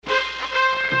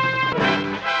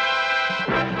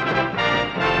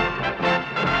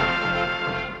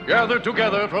gathered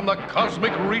together from the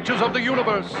cosmic reaches of the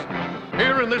universe,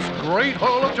 here in this great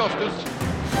hall of justice.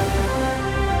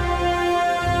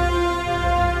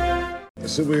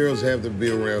 Superheroes have to be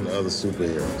around other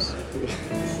superheroes.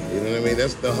 You know what I mean?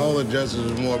 That's the Hall of Justice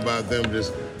is more about them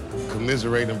just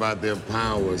commiserating about their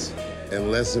powers and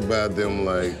less about them,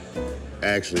 like,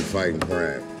 actually fighting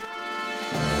crime.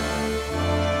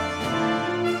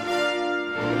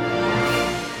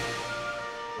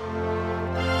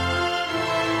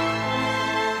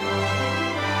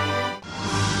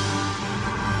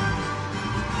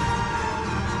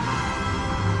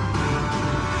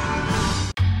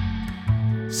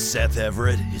 Seth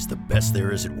Everett is the best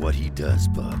there is at what he does,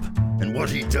 bub. And what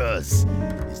he does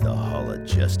is the Hall of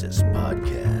Justice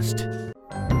podcast.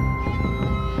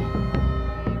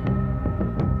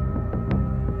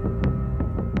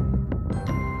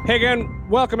 Hey again,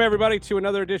 welcome everybody to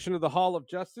another edition of the Hall of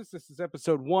Justice. This is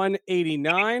episode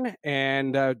 189,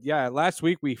 and last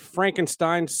week we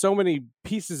Frankensteined so many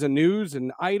pieces of news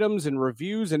and items and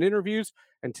reviews and interviews,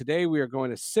 and today we are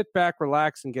going to sit back,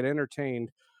 relax, and get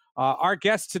entertained. Our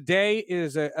guest today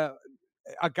is a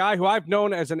guy who I've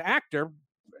known as an actor,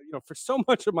 for so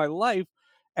much of my life,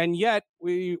 and yet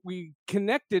we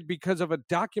connected because of a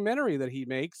documentary that he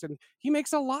makes, and he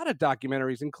makes a lot of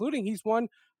documentaries, including he's won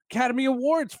Academy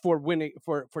Awards for winning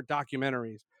for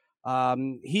documentaries.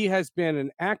 He has been an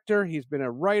actor, he's been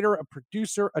a writer, a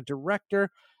producer, a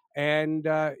director, and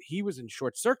he was in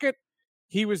Short Circuit.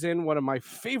 He was in one of my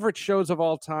favorite shows of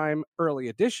all time, Early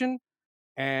Edition.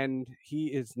 And he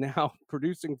is now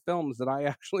producing films that I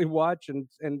actually watch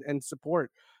and support.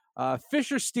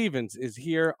 Fisher Stevens is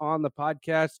here on the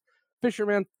podcast. Fisher,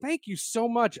 man, thank you so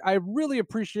much. I really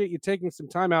appreciate you taking some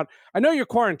time out. I know you're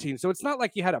quarantined, so it's not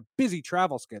like you had a busy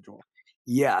travel schedule.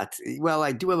 Yeah, well,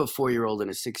 I do have a 4-year-old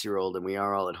and a 6-year-old, and we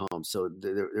are all at home, so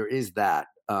there is that.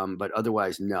 But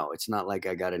otherwise, no, it's not like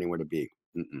I got anywhere to be.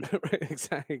 Right,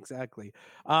 exactly.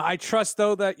 I trust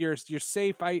though that you're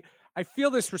safe. I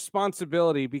feel this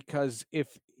responsibility because if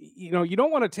you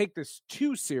don't want to take this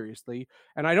too seriously,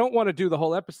 and I don't want to do the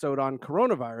whole episode on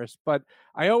coronavirus, but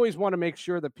I always want to make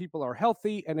sure that people are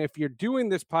healthy, and if you're doing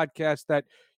this podcast, that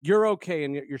you're okay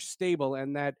and you're stable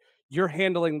and that you're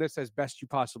handling this as best you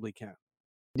possibly can.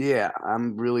 Yeah,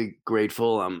 I'm really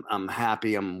grateful. I'm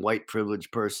happy. I'm a white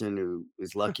privileged person who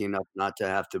is lucky enough not to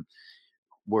have to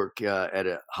work at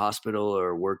a hospital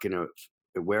or work in a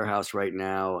warehouse right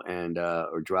now and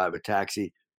or drive a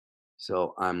taxi.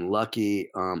 So I'm lucky.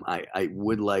 I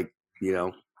would like,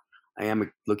 I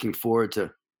am looking forward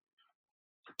to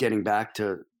getting back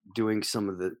to doing some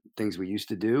of the things we used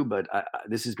to do, but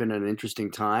this has been an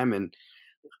interesting time, and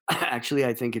actually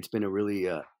I think it's been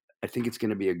I think it's going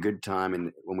to be a good time.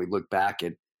 And when we look back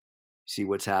and see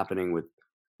what's happening with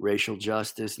racial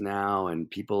justice now, and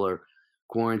people are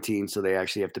quarantined, so they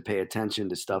actually have to pay attention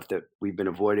to stuff that we've been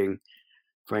avoiding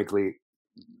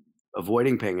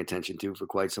paying attention to for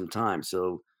quite some time.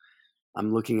 So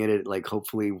I'm looking at it like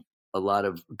hopefully a lot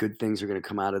of good things are going to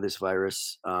come out of this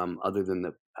virus. Other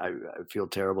than I feel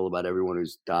terrible about everyone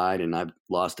who's died, and I've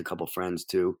lost a couple friends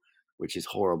too, which is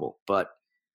horrible. But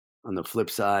on the flip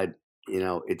side,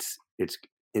 it's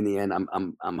in the end,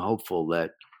 I'm hopeful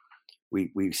that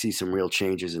we see some real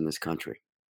changes in this country.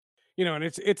 And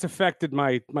it's affected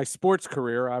my sports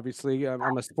career. Obviously, I'm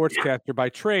a sportscaster by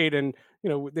trade, and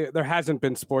there hasn't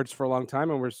been sports for a long time,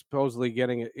 and we're supposedly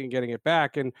getting it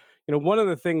back. And one of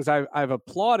the things I've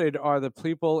applauded are the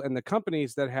people and the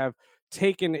companies that have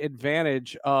taken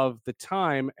advantage of the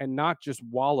time and not just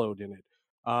wallowed in it.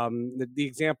 The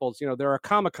examples, there are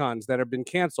Comic-Cons that have been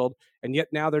canceled, and yet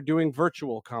now they're doing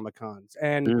virtual Comic-Cons.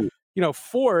 And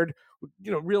Ford,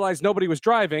 realized nobody was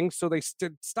driving, so they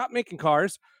stopped making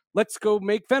cars. Let's go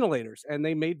make ventilators. And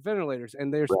they made ventilators.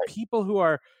 And there's people who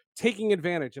are taking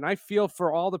advantage. And I feel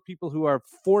for all the people who are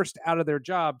forced out of their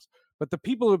jobs, but the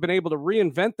people who have been able to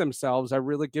reinvent themselves, I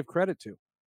really give credit to.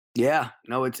 Yeah,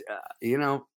 no, it's,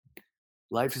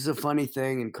 life is a funny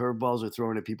thing, and curveballs are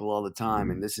thrown at people all the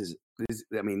time. And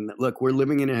look, we're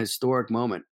living in a historic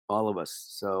moment, all of us.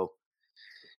 So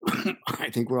I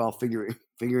think we're all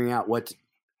figuring out what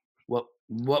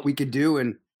we could do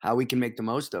and how we can make the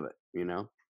most of it,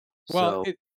 Well,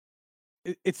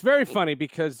 it's very funny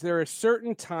because there are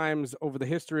certain times over the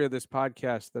history of this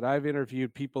podcast that I've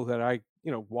interviewed people that I,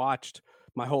 watched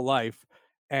my whole life,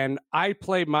 and I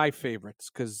play my favorites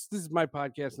because this is my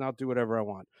podcast and I'll do whatever I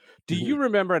want. Do you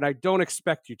remember, and I don't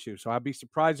expect you to, so I'll be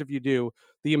surprised if you do,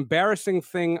 the embarrassing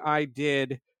thing I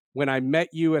did when I met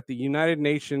you at the United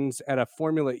Nations at a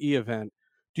Formula E event?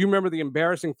 Do you remember the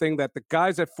embarrassing thing that the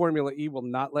guys at Formula E will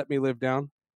not let me live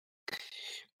down?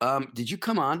 Did you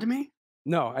come on to me?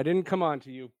 No, I didn't come on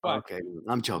to you, but Okay,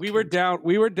 I'm joking.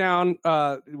 we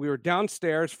were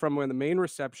downstairs from when the main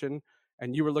reception,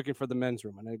 and you were looking for the men's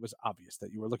room, and it was obvious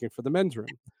that you were looking for the men's room.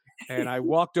 And I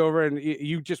walked over, and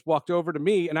you just walked over to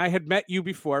me, and I had met you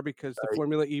before because the Right.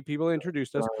 Formula E people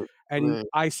introduced us. Right, And right.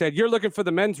 I said, "You're looking for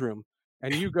the men's room,"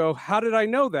 and you go, "How did I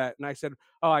know that?" And I said,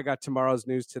 "Oh, I got tomorrow's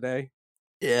news today."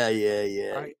 Yeah, yeah,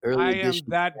 yeah. I Early am edition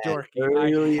that fan, dorky.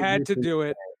 I early had to edition do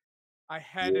it. fan. I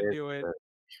had to Yes, do it. sir.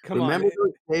 Come on. Remember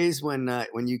those days when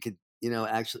you could,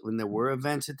 actually when there were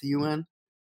events at the UN?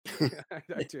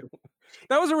 I do.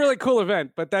 That was a really cool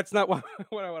event, but that's not what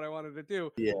I wanted to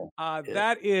do. Yeah, yeah.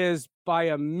 That is by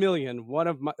a million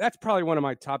that's probably one of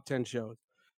my top 10 shows.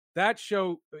 That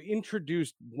show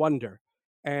introduced wonder,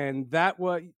 and that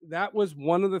was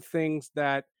one of the things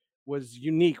that was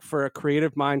unique for a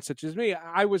creative mind such as me.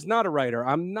 I was not a writer.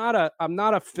 I'm not a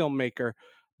filmmaker,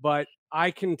 but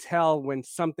I can tell when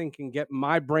something can get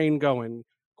my brain going.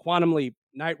 Quantum Leap,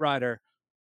 Knight Rider,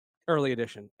 early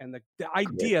edition, and the Great.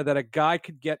 idea that a guy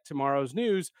could get tomorrow's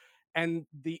news, and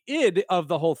the id of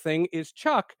the whole thing is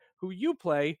Chuck, who you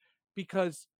play,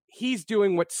 because he's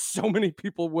doing what so many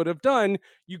people would have done.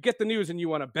 You get the news and you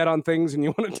want to bet on things and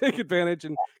you want to take advantage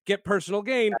and get personal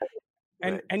gain,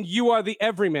 Right. and you are the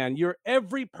everyman. You're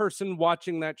every person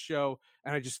watching that show,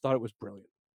 and I just thought it was brilliant.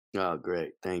 Oh,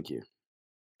 great. Thank you.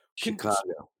 Can,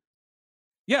 Chicago.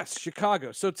 yes,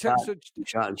 Chicago. So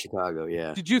Shot in Chicago,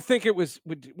 yeah. did you think it was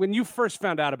when you first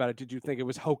found out about it? Did you think it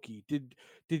was hokey? Did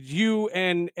you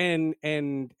and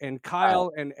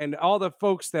Kyle and all the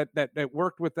folks that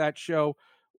worked with that show?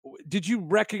 Did you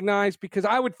recognize? Because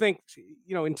I would think,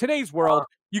 in today's world,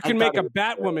 you I can thought make a it was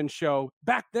Batwoman show.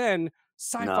 Back then, no.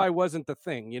 sci-fi wasn't the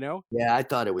thing. Yeah, I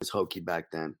thought it was hokey back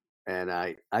then. And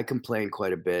I complained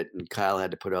quite a bit, and Kyle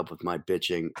had to put up with my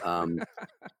bitching.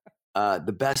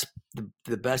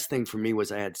 The best thing for me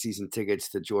was I had season tickets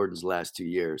to Jordan's last 2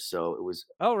 years, so it was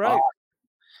Oh, right.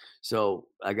 so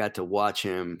I got to watch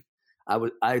him. I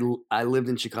lived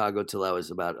in Chicago till I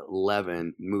was about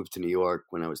 11, moved to New York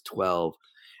when I was 12,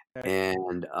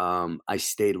 and I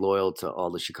stayed loyal to all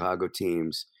the Chicago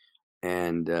teams,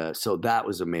 and so that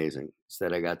was amazing. So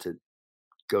that I got to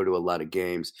go to a lot of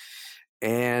games,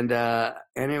 and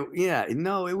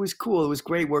it was cool. It was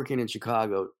great working in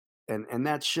Chicago. And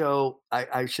that show,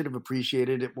 I should have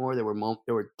appreciated it more. There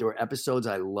were episodes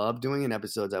I loved doing, and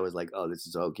episodes I was like, oh, this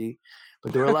is hokey.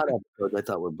 But there were a lot of episodes I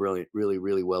thought were brilliant, really,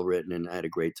 really well written, and I had a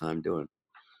great time doing.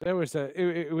 There was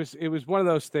it was one of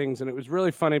those things, and it was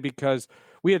really funny because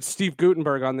we had Steve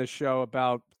Guttenberg on this show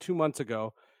about 2 months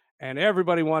ago, and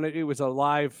everybody wanted, it was a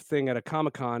live thing at a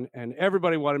Comic-Con, and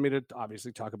everybody wanted me to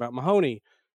obviously talk about Mahoney,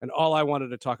 and all I wanted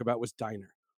to talk about was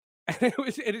Diner. And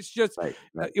it's just Right.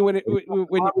 when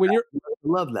you're I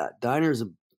love that. Diner's a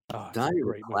great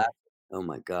movie. classic. Oh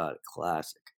my god,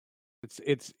 classic.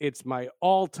 It's my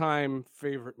all-time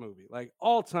favorite movie. Like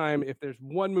all time, if there's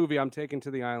one movie I'm taking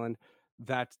to the island,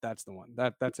 that's the one.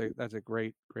 That's a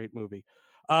great movie.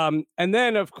 And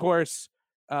then of course,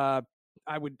 I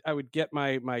would get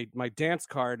my dance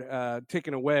card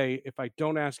taken away if I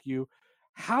don't ask you,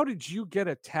 how did you get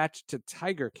attached to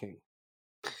Tiger King?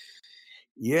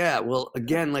 Yeah, well,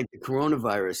 again, like the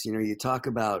coronavirus, you talk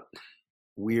about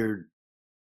weird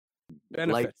light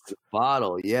Benefits.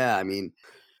 bottle. Yeah, I mean,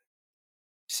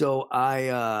 so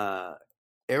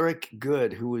Eric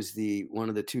Good, who was one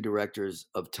of the two directors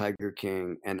of Tiger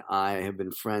King, and I have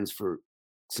been friends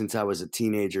since I was a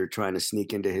teenager, trying to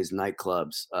sneak into his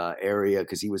nightclubs area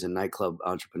because he was a nightclub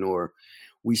entrepreneur.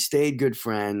 We stayed good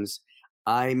friends.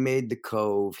 I made the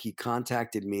Cove. He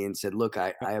contacted me and said, "Look,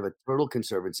 I have a turtle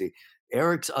conservancy."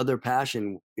 Eric's other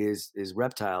passion is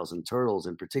reptiles and turtles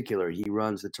in particular. He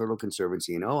runs the Turtle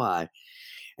Conservancy in Ojai.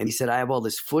 And he said, I have all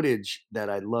this footage that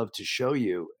I'd love to show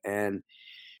you. And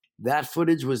that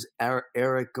footage was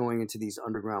Eric going into these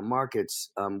underground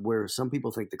markets where some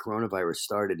people think the coronavirus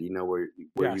started, where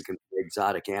Yes. you can see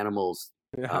exotic animals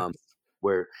Yes.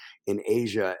 where in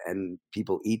Asia and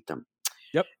people eat them.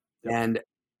 Yep. And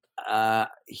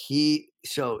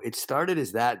so it started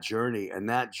as that journey. And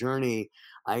that journey,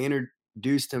 I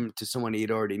introduced him to someone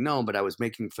he'd already known, but I was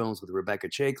making films with Rebecca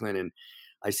Chaiklin. And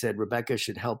I said, Rebecca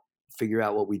should help figure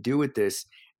out what we do with this.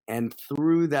 And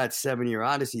through that 7-year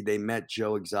odyssey, they met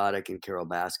Joe Exotic and Carol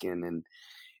Baskin, and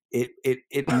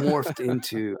it morphed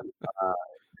into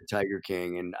Tiger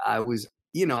King. And I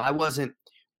wasn't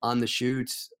on the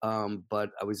shoots,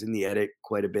 but I was in the edit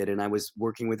quite a bit, and I was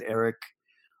working with Eric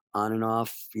on and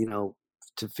off,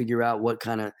 to figure out what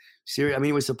kind of series. I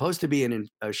mean, it was supposed to be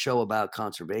a show about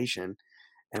conservation.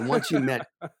 And once we met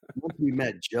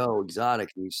Joe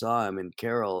Exotic and you saw him and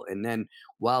Carol, and then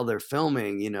while they're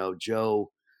filming,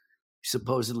 Joe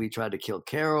supposedly tried to kill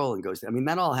Carol and goes. I mean,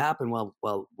 that all happened while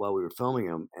we were filming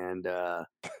them, and I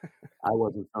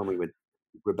wasn't filming with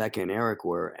Rebecca and Eric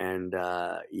were, and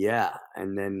yeah,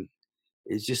 and then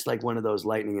it's just like one of those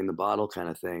lightning in the bottle kind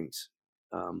of things.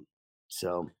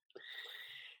 So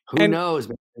who knows?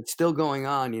 Man? It's still going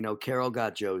on. You know, Carol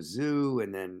got Joe Zoo,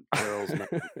 and then Carol's, you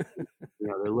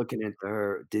know, they're looking into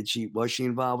her. Was she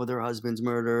involved with her husband's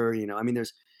murder? You know, I mean,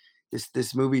 there's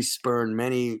this movie spurned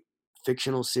many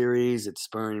fictional series. It's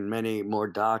spurned many more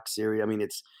doc series. I mean,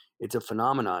 it's a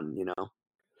phenomenon. You know.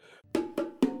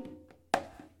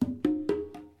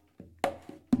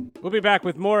 We'll be back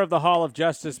with more of the Hall of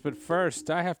Justice, but first,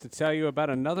 I have to tell you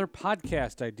about another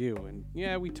podcast I do. And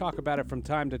yeah, we talk about it from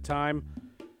time to time,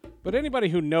 but anybody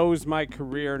who knows my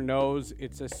career knows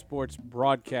it's a sports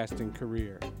broadcasting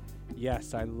career.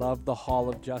 Yes, I love the Hall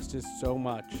of Justice so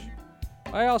much.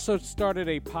 I also started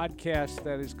a podcast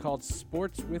that is called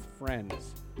Sports with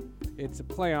Friends. It's a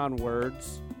play on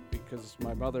words, because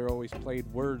my mother always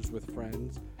played words with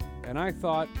friends. And I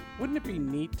thought, wouldn't it be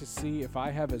neat to see if I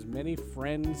have as many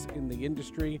friends in the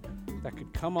industry that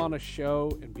could come on a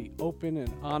show and be open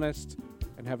and honest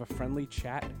and have a friendly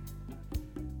chat?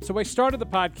 So I started the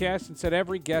podcast and said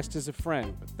every guest is a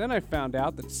friend. But then I found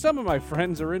out that some of my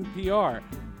friends are in PR,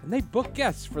 and they book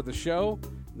guests for the show.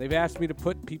 And they've asked me to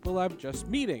put people I'm just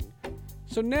meeting.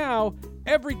 So now,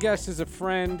 every guest is a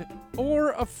friend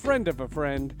or a friend of a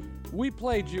friend. We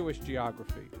play Jewish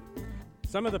geography.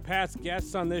 Some of the past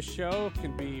guests on this show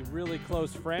can be really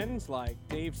close friends like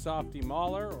Dave Softy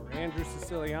Mahler or Andrew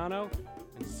Siciliano,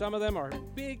 and some of them are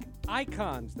big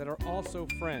icons that are also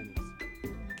friends.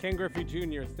 Ken Griffey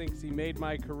Jr. thinks he made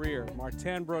my career.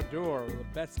 Martin Brodeur, the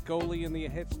best goalie in the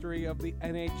history of the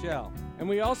NHL. And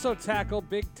we also tackle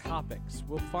big topics.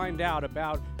 We'll find out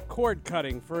about cord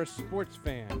cutting for a sports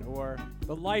fan or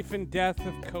the life and death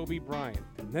of Kobe Bryant.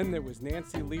 And then there was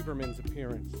Nancy Lieberman's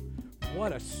appearance.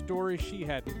 What a story she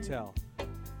had to tell.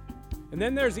 And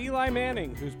then there's Eli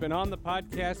Manning, who's been on the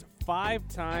podcast 5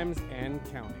 times and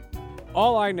counting.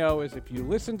 All I know is if you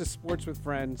listen to Sports with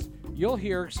Friends, you'll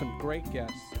hear some great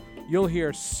guests. You'll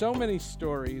hear so many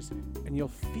stories, and you'll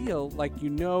feel like you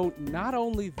know not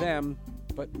only them,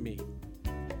 but me.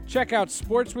 Check out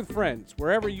Sports with Friends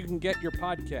wherever you can get your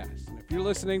podcasts. And if you're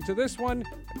listening to this one,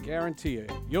 I guarantee you,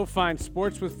 you'll find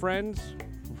Sports with Friends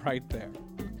right there.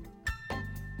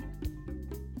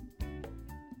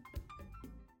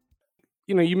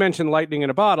 You know, you mentioned lightning in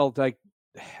a bottle, like,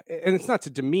 and it's not to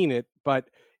demean it, but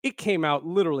it came out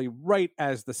literally right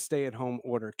as the stay-at-home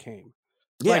order came.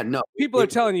 Yeah, like, no. People are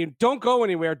telling you, don't go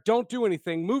anywhere, don't do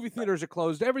anything. Movie theaters are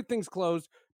closed, everything's closed.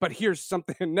 But here's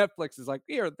something, and Netflix is like,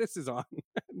 here, this is on.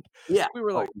 Yeah, we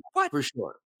were like, what? For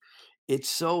sure. It's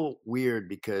so weird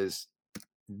because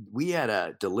we had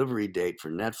a delivery date for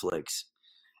Netflix,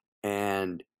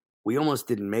 and we almost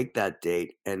didn't make that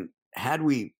date. And had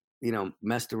we, you know,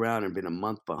 messed around and been a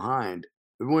month behind,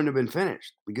 it wouldn't have been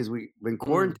finished because we've been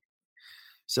quarantined.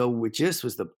 So it just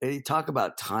was talk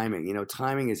about timing. You know,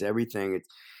 timing is everything.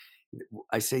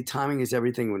 I say timing is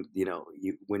everything when, you know,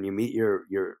 when you meet your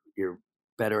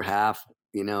better half,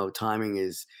 you know, timing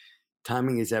is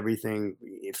everything,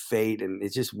 fate. And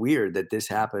it's just weird that this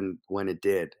happened when it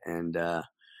did. And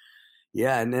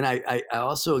yeah, and then I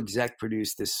also exec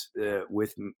produced this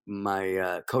with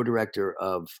my co-director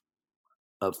of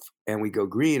And We Go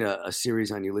Green, a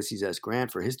series on Ulysses S.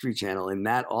 Grant for History Channel, and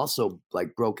that also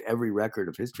like broke every record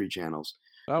of History Channels.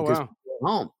 Oh wow!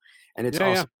 Home, and it's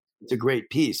it's a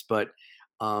great piece. But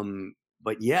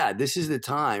yeah, this is the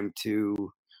time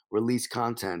to release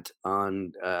content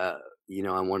on you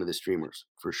know, on one of the streamers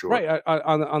for sure. Right,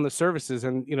 on the services,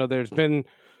 and you know, there's been,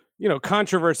 you know,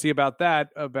 controversy about that,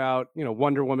 about, you know,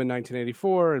 Wonder Woman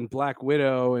 1984 and Black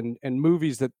Widow and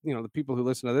movies that, you know, the people who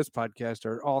listen to this podcast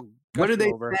are all what are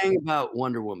they over. saying about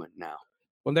Wonder Woman now?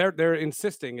 Well, they're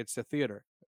insisting it's a theater.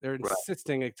 They're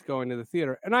insisting it's going to the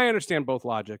theater, and I understand both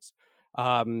logics.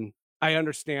 I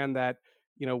understand that,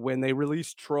 you know, when they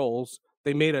released Trolls,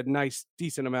 they made a nice,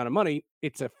 decent amount of money.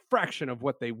 It's a fraction of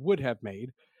what they would have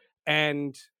made,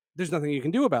 and there's nothing you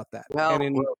can do about that. Well,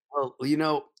 and well, you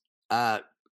know,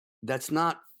 that's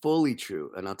not fully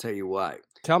true, and I'll tell you why.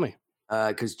 Tell me.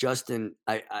 Because Justin,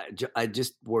 I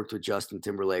just worked with Justin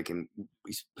Timberlake, and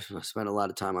we spent a lot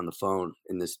of time on the phone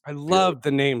in this. I love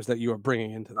the names that you are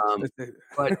bringing into this.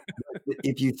 But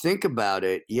if you think about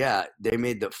it, yeah, they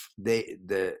made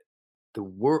the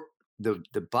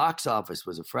box office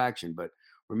was a fraction, but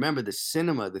remember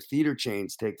the theater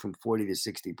chains take from 40 to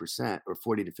 60% or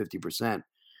 40 to 50%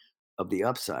 of the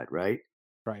upside, right?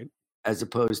 Right. As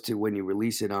opposed to when you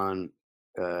release it on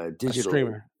digital, a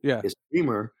streamer, a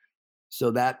streamer. So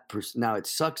now it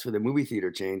sucks for the movie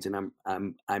theater chains, and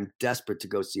I'm desperate to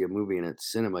go see a movie in a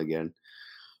cinema again.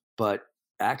 But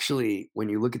actually, when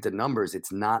you look at the numbers,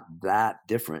 it's not that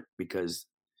different because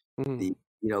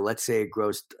let's say it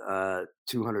grossed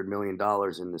 $200 million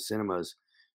in the cinemas.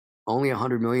 Only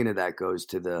 $100 million of that goes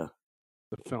to the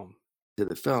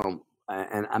film.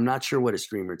 And I'm not sure what a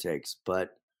streamer takes, but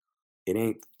it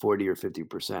ain't 40 or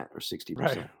 50% or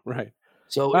 60%. Right.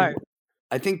 So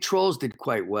I think Trolls did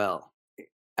quite well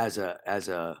as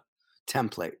a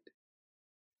template.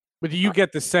 But do you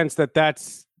get the sense that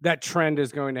that trend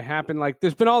is going to happen? Like,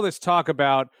 there's been all this talk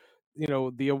about,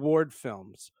 the award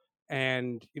films,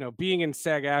 and being in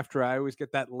SAG-AFTRA, I always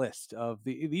get that list of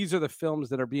these are the films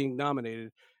that are being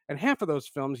nominated, and half of those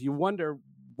films, you wonder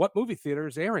what movie theater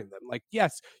is airing them. Like,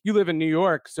 yes, you live in New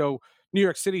York, so New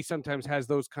York City sometimes has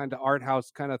those kind of art house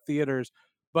kind of theaters,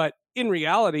 but in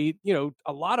reality,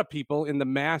 a lot of people in the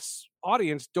mass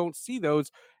audience don't see those,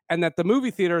 and that the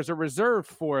movie theaters are reserved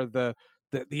for the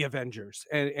Avengers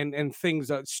and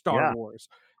things, Star Wars.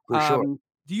 For sure.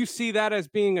 Do you see that as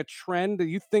being a trend? Do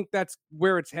you think that's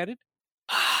where it's headed?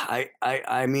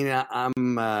 I mean,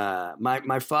 I'm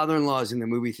my father-in-law is in the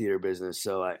movie theater business,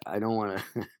 so I don't want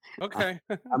to. Okay.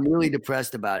 I'm really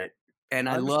depressed about it, and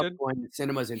I love Understood. going to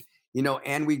cinemas. And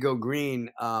And We Go Green,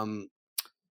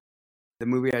 the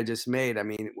movie I just made. I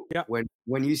mean,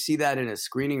 when you see that in a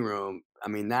screening room, I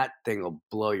mean, that thing will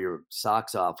blow your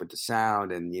socks off with the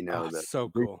sound and so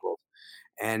cool.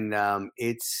 And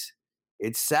it's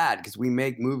sad because we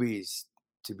make movies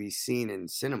to be seen in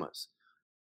cinemas,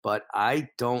 but I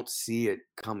don't see it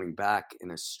coming back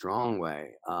in a strong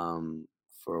way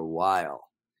for a while.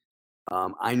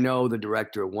 I know the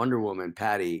director of Wonder Woman,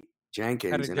 Patty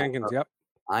Jenkins. Yep.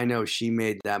 I know she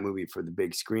made that movie for the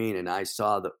big screen, and I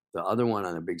saw the other one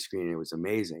on the big screen. And it was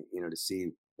amazing, to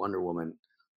see Wonder Woman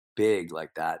big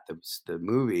like that, the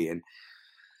movie. And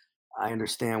I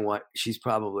understand what she's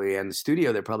probably, and the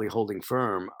studio, they're probably holding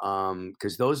firm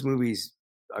because those movies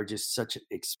are just such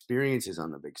experiences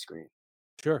on the big screen.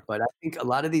 Sure. But I think a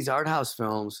lot of these art house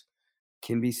films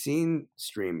can be seen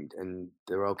streamed, and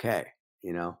they're okay,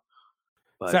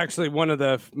 But it's actually one of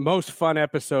the most fun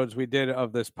episodes we did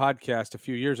of this podcast a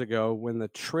few years ago when the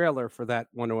trailer for that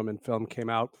Wonder Woman film came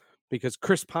out, because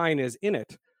Chris Pine is in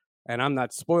it. And I'm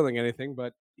not spoiling anything,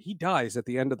 but he dies at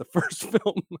the end of the first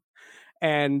film.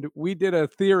 And we did a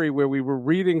theory where we were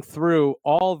reading through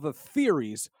all the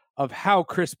theories of how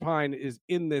Chris Pine is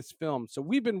in this film. So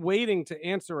we've been waiting to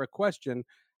answer a question.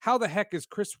 How the heck is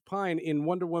Chris Pine in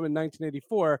Wonder Woman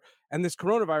 1984? And this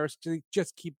coronavirus to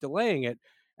just keep delaying it.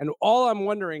 And all I'm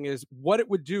wondering is what it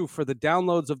would do for the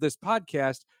downloads of this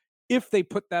podcast if they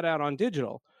put that out on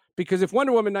digital. Because if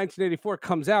Wonder Woman 1984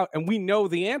 comes out and we know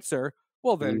the answer,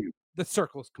 well, then the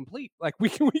circle's complete. Like we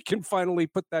can finally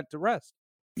put that to rest.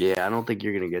 Yeah, I don't think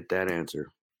you're going to get that answer.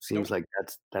 Seems like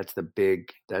that's the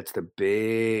big.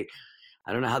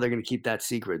 I don't know how they're going to keep that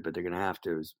secret, but they're going to have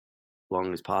to as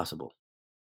long as possible.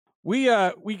 We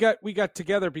got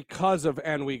together because of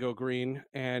And We Go Green,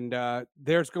 and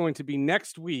there's going to be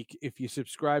next week, if you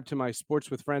subscribe to my Sports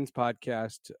with Friends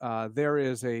podcast, there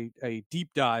is a deep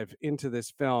dive into this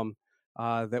film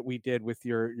that we did with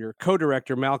your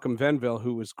co-director Malcolm Venville,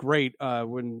 who was great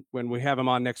when we have him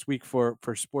on next week for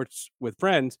Sports with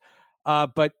Friends.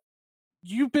 But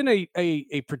you've been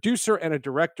a producer and a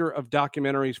director of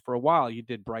documentaries for a while. You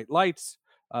did Bright Lights,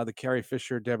 the Carrie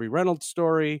Fisher, Debbie Reynolds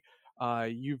story.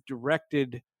 You've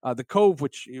directed The Cove,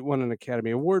 which you won an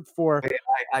Academy Award for.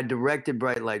 I directed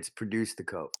Bright Lights, produced The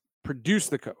Cove.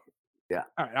 Yeah.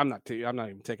 All right. I'm not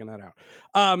even taking that out.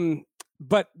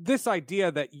 But this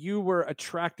idea that you were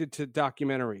attracted to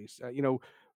documentaries,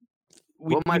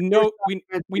 we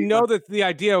know that the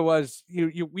idea was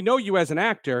we know you as an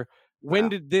actor. When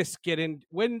did this get in?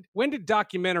 When did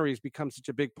documentaries become such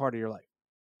a big part of your life?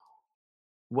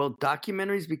 Well,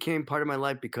 documentaries became part of my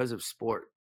life because of sport.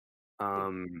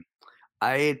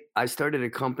 I started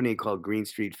a company called Green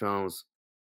Street Films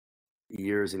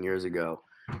years and years ago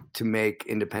to make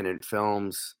independent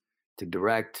films, to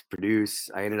direct, produce.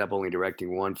 I ended up only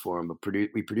directing one for them, but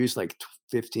we produced like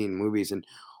 15 movies. And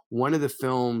one of the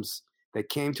films that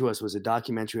came to us was a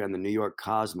documentary on the New York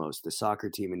Cosmos, the soccer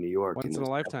team in New York. Once in a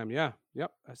lifetime, yeah.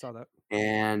 Yep, I saw that.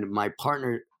 And my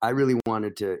partner, I really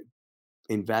wanted to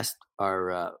invest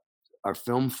our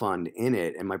film fund in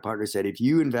it. And my partner said, if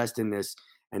you invest in this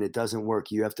and it doesn't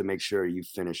work, you have to make sure you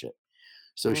finish it.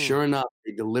 So sure enough,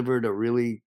 they delivered a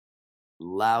really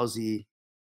lousy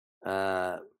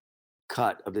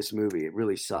cut of this movie. It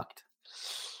really sucked.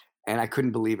 And I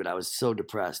couldn't believe it. I was so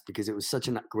depressed because it was such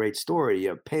a great story. You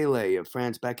have Pele, you have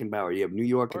Franz Beckenbauer, you have New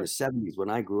York in the 70s when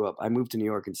I grew up. I moved to New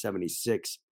York in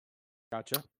 76.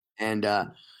 Gotcha. And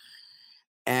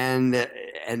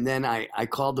then I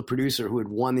called the producer who had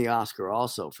won the Oscar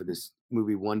also for this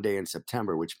movie One Day in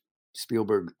September, which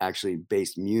Spielberg actually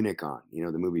based Munich on,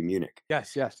 the movie Munich.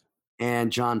 Yes.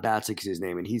 And John Batzik is his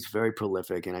name, and he's very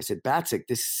prolific. And I said, Batzik,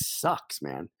 this sucks,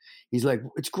 man. He's like,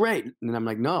 it's great. And I'm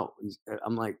like, no.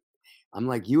 I'm like,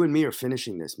 you and me are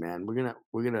finishing this, man.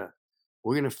 We're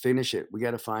gonna finish it. We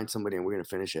got to find somebody, and we're gonna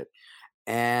finish it.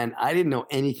 And I didn't know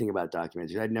anything about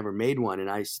documentaries. I'd never made one, and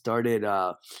I started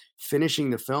finishing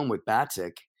the film with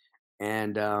Batzik,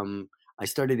 and I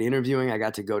started interviewing. I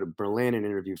got to go to Berlin and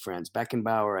interview Franz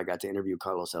Beckenbauer. I got to interview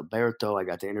Carlos Alberto. I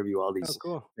got to interview all these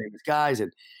famous guys,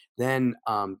 and then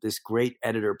this great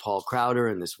editor Paul Crowder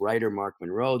and this writer Mark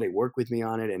Monroe. They worked with me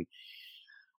on it, and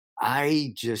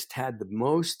I just had the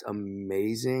most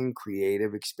amazing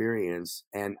creative experience.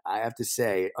 And I have to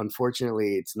say,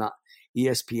 unfortunately, it's not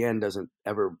ESPN doesn't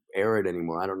ever air it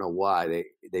anymore. I don't know why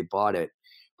they bought it,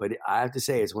 but I have to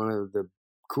say it's one of the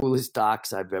coolest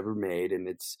docs I've ever made, and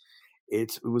it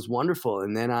was wonderful.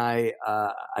 And then I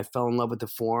fell in love with the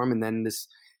form, and then this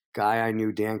guy I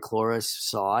knew, Dan Cloris,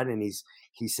 saw it, and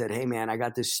he said, "Hey man, I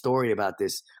got this story about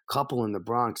this couple in the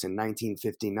Bronx in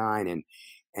 1959,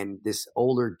 and this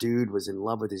older dude was in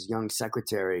love with his young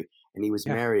secretary, and he was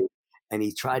married, and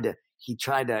he tried to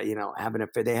have an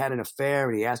affair. They had an affair,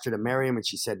 and he asked her to marry him, and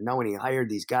she said no, and he hired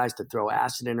these guys to throw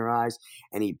acid in her eyes,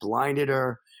 and he blinded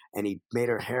her, and he made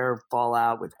her hair fall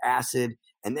out with acid,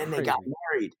 and then they got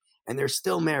married, and they're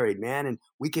still married, man, and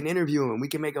we can interview him, and we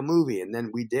can make a movie." And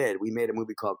then we did. We made a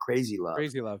movie called Crazy Love.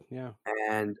 Crazy Love, yeah.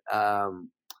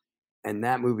 And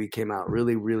that movie came out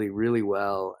really, really, really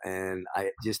well. And I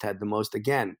just had the most,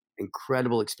 again,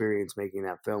 incredible experience making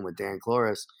that film with Dan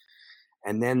Cloris.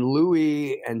 And then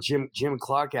Louis and Jim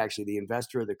Clark, actually, the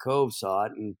investor of The Cove, saw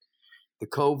it. And The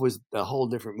Cove was a whole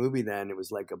different movie then. It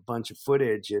was like a bunch of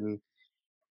footage. And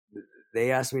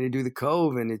they asked me to do The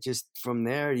Cove. And it just, from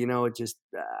there,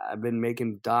 I've been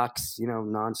making docs,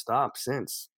 nonstop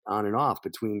since, on and off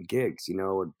between gigs,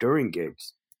 or during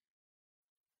gigs.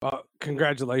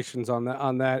 Congratulations on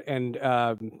that. And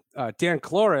Dan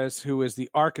Cloris, who is the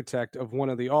architect of one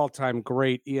of the all-time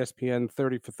great ESPN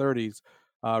 30 for 30s,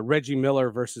 Reggie Miller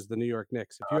versus the New York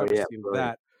Knicks. If you haven't seen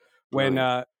that,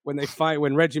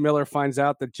 when Reggie Miller finds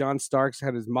out that John Starks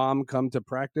had his mom come to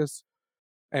practice,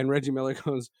 and Reggie Miller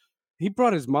goes, "He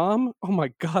brought his mom? Oh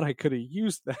my God, I could have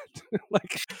used that."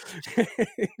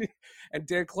 And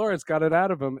Dan Cloris got it out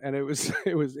of him, and it was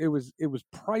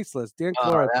priceless. Dan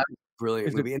Cloris,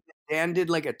 brilliant movie. And Dan did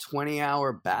like a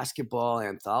 20-hour basketball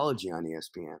anthology on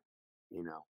ESPN.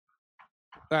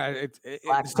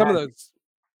 Some of those.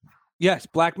 Yes,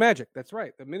 Black Magic. That's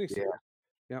right. The miniseries.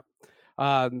 Yeah.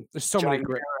 There's so many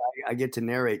great. I get to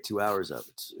narrate 2 hours of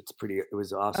it. It's pretty. It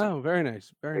was awesome. Oh, very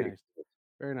nice. Very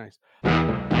nice.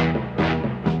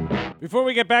 Before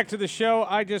we get back to the show,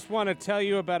 I just want to tell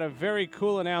you about a very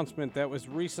cool announcement that was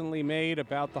recently made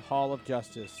about the Hall of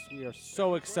Justice. We are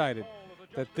so excited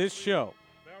that this show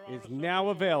is now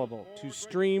available to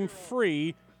stream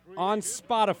free on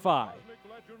Spotify.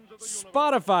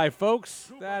 Spotify,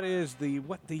 folks, that is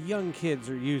what the young kids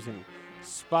are using.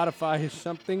 Spotify is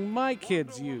something my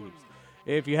kids use.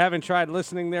 If you haven't tried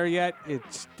listening there yet,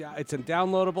 it's a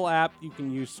downloadable app. You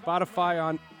can use Spotify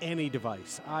on any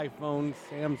device, iPhone,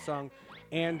 Samsung,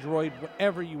 Android,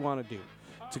 whatever you want to do.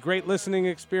 It's a great listening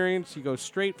experience. You go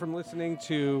straight from listening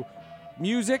to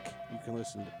music. You can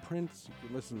listen to Prince. You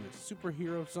can listen to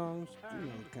superhero songs,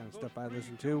 the kind of stuff I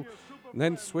listen to, and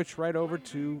then switch right over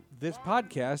to this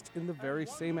podcast in the very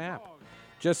same app.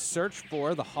 Just search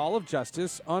for The Hall of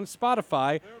Justice on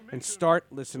Spotify and start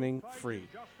listening free.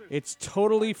 It's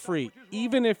totally free,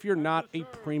 even if you're not a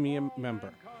premium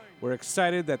member. We're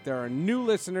excited that there are new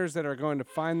listeners that are going to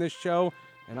find this show,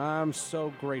 and I'm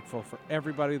so grateful for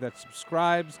everybody that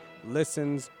subscribes,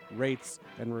 listens, rates,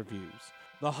 and reviews.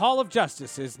 The Hall of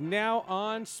Justice is now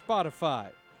on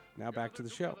Spotify. Now back to the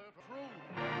show.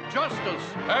 Justice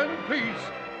and peace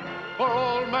for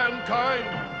all mankind.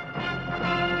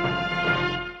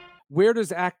 Where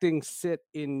does acting sit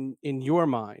in your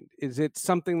mind? Is it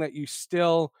something that you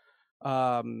still,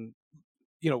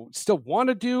 still want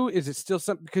to do? Is it still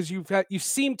something, because you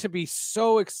seem to be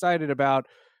so excited about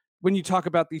when you talk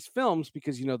about these films,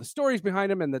 because you know the stories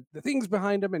behind them and the things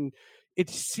behind them, and it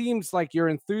seems like your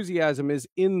enthusiasm is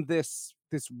in this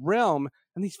realm,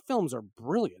 and these films are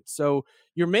brilliant. So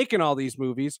you're making all these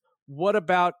movies. What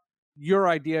about your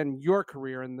idea and your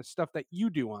career and the stuff that you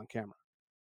do on camera?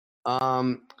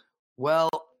 Well,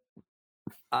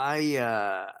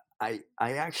 I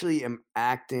actually am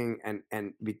acting,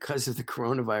 and because of the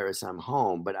coronavirus, I'm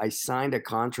home. But I signed a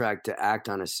contract to act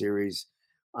on a series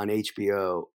on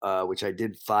HBO, which I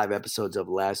did 5 episodes of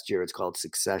last year. It's called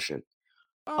Succession.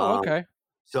 Oh, Um, okay.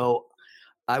 so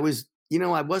I was,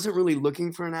 I wasn't really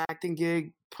looking for an acting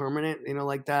gig, permanent,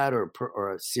 like that,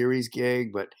 or a series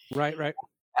gig. But Right.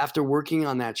 after working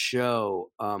on that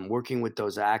show, working with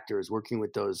those actors, working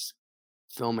with those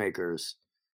filmmakers,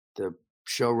 the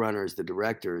showrunners, the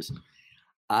directors,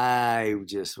 I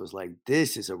just was like,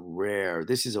 this is a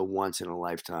once in a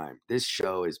lifetime. This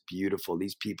show is beautiful.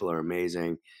 These people are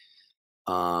amazing.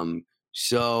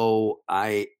 So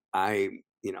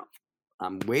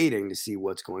I'm waiting to see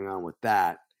what's going on with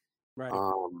that. Right.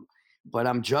 But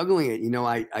I'm juggling it.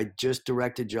 I just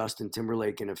directed Justin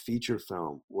Timberlake in a feature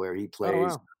film where he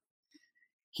plays, wow.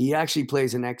 he actually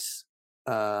plays an ex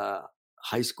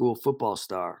high school football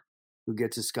star who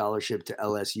gets a scholarship to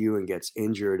LSU and gets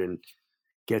injured and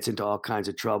gets into all kinds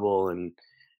of trouble and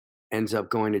ends up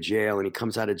going to jail. And he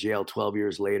comes out of jail 12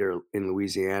 years later in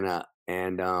Louisiana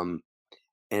and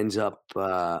ends up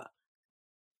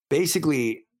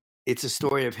basically, it's a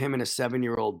story of him and a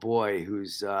 7-year-old boy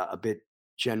who's a bit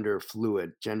gender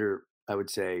fluid. I would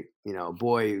say, a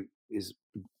boy is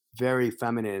very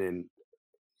feminine and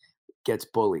gets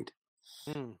bullied.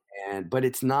 But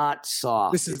it's not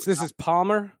soft. This is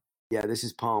Palmer. Yeah, this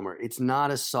is Palmer. It's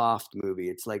not a soft movie.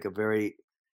 It's like a very,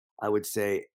 I would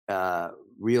say,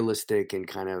 realistic and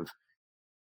kind of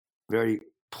very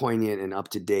poignant and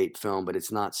up-to-date film, but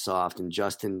it's not soft. And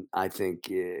Justin, I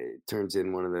think, turns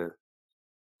in one of the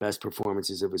best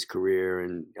performances of his career,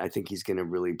 and I think he's going to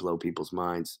really blow people's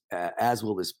minds, as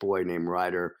will this boy named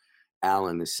Ryder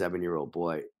Allen, this 7-year-old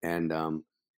boy. And I'm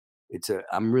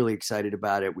really excited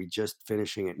about it. We just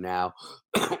finishing it now.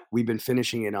 We've been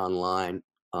finishing it online,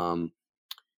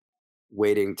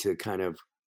 waiting to kind of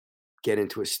get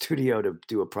into a studio to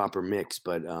do a proper mix,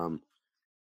 but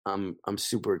I'm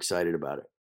super excited about it.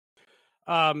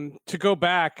 To go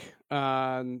back,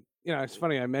 it's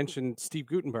funny. I mentioned Steve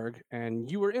Guttenberg, and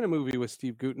you were in a movie with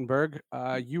Steve Guttenberg.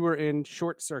 You were in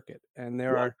Short Circuit, and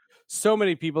there are so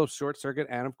many people of Short Circuit,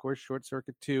 and of course Short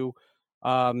Circuit 2.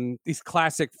 These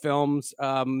classic films.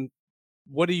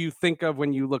 What do you think of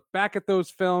when you look back at those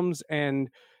films? And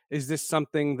is this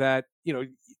something that, do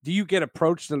you get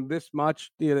approached them this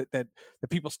much that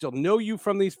people still know you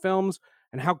from these films?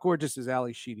 And how gorgeous is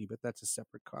Ali Sheedy? But that's a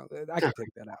separate comment. I can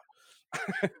take that out.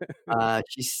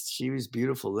 She was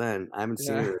beautiful then. I haven't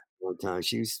seen her in a long time.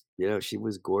 She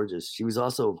was gorgeous. She was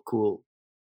also a cool,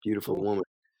 beautiful woman,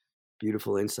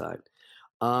 beautiful inside.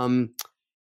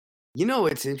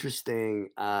 It's interesting.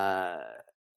 I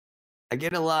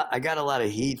got a lot of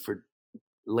heat for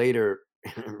later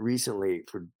recently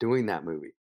for doing that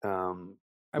movie. I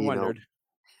wondered.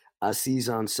 Aziz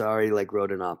Ansari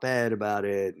wrote an op-ed about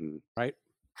it and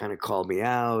kind of called me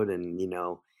out, and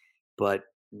but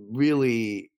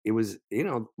really it was,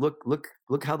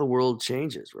 look how the world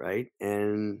changes, right?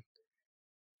 And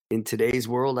in today's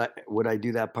world, would I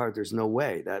do that part? There's no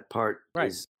way. That part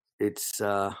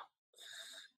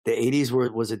the 80s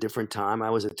was a different time. I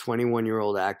was a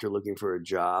 21-year-old actor looking for a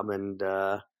job, and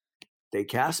they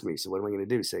cast me. So what am I going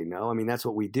to do? Say no? I mean, that's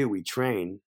what we do. We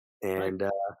train. And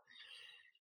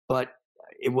but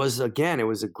it was a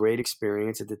great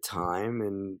experience at the time,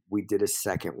 and we did a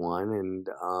second one. And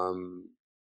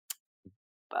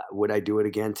would I do it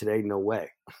again today? No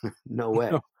way. No way.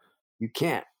 No. You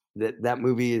can't. That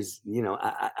movie is,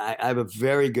 I have a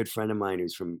very good friend of mine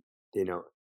who's from,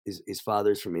 his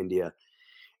father's from India.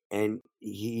 And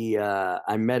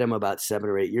I met him about 7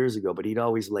 or 8 years ago, but he'd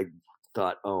always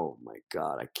thought, oh my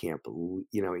God, I can't believe,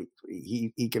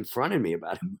 he confronted me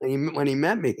about it. When he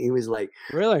met me, he was like,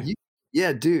 really?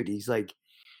 Yeah, dude. He's like,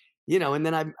 and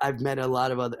then I've met a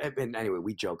lot of other, and anyway,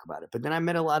 we joke about it, but then I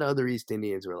met a lot of other East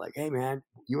Indians who were like, hey man,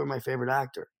 you were my favorite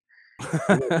actor.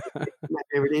 My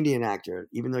favorite Indian actor,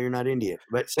 even though you're not Indian.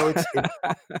 But so it's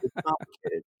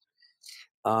complicated.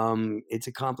 It's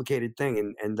a complicated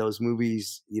thing, and those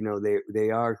movies,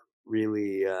 they are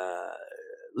really,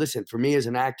 listen, for me as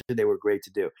an actor, they were great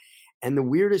to do. And the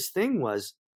weirdest thing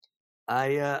was,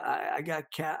 I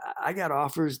got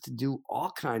offers to do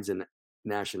all kinds of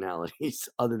nationalities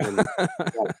other than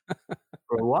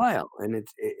for a while, and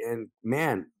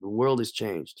man, the world has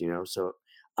changed, so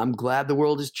I'm glad the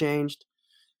world has changed,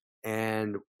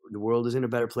 and the world is in a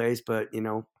better place. But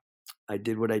I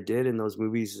did what I did, and those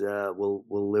movies will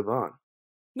live on.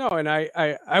 No, and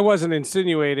I wasn't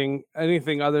insinuating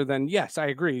anything other than, yes, I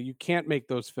agree. You can't make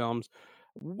those films.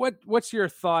 What's your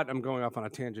thought? I'm going off on a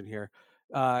tangent here.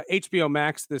 HBO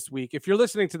Max this week. If you're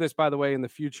listening to this, by the way, in the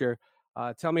future,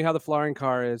 Tell me how the flying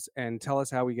car is, and tell us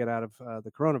how we get out of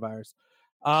the coronavirus.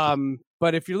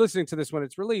 But if you're listening to this when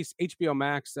it's released, HBO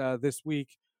Max this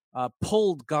week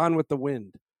pulled Gone with the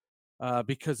Wind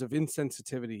because of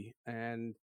insensitivity.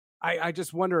 And I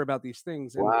just wonder about these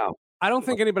things. And Wow. I don't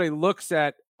think anybody looks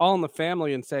at All in the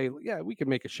Family and say, yeah, we could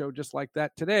make a show just like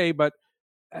that today. But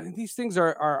these things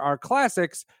are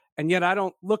classics. And yet I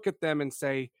don't look at them and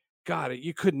say, God,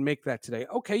 you couldn't make that today.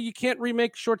 Okay, you can't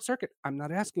remake Short Circuit. I'm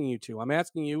not asking you to. I'm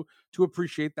asking you to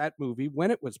appreciate that movie when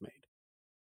it was made.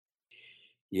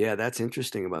 Yeah, that's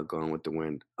interesting about Gone with the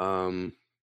Wind.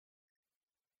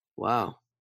 Wow.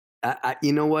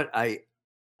 You know what?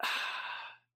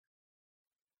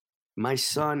 My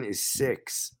son is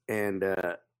 6, and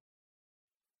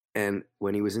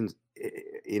when he was in,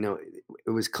 it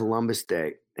was Columbus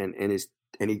Day, and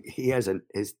he has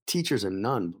his teacher's a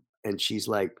nun, and she's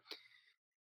like,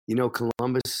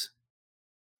 Columbus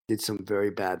did some very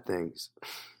bad things.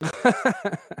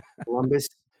 Columbus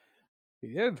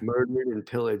murdered and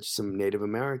pillaged some Native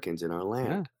Americans in our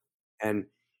land. Yeah.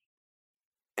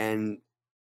 And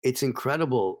it's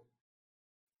incredible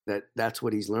that that's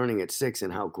what he's learning at 6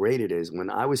 and how great it is.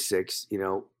 When I was 6,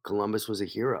 Columbus was a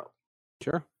hero.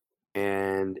 Sure.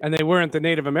 And they weren't the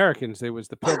Native Americans. It was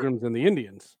the Pilgrims and the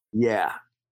Indians. Yeah.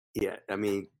 Yeah. I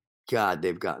mean, God,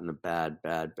 they've gotten a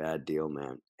bad deal,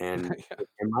 man. And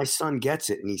and my son gets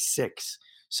it, and he's 6.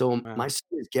 So my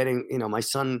son is getting, my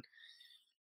son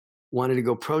wanted to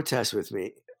go protest with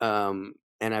me.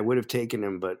 And I would have taken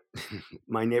him, but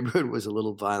my neighborhood was a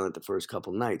little violent the first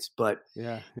couple nights. But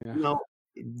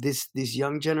this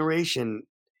young generation,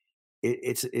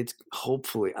 it's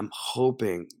hopefully, I'm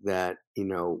hoping that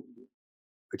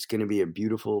it's going to be a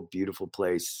beautiful, beautiful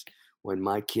place when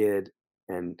my kid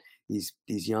and these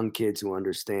young kids who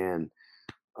understand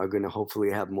are going to hopefully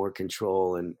have more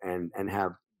control and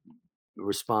have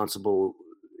responsible,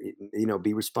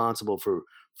 be responsible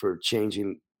for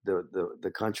changing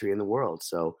the country and the world.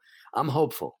 So I'm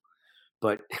hopeful,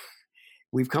 but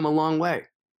we've come a long way,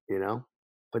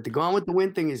 but the Gone with the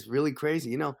Wind thing is really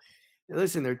crazy.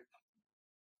 Listen, they're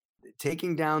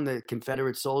taking down the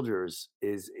Confederate soldiers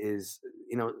is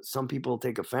some people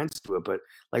take offense to it, but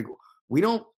like,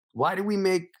 why do we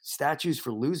make statues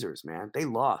for losers, man? They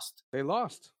lost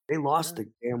the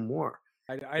damn war.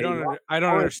 I don't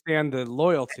understand the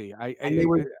loyalty. I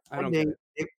don't get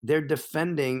it. They're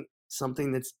defending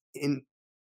something that's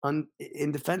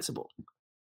indefensible.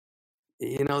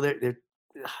 They're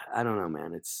I don't know,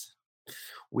 man.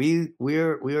 We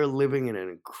are living in an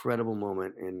incredible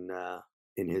moment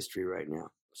in history right now.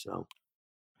 So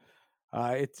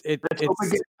let's hope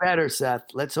it gets better, Seth.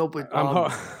 Let's hope it. I'm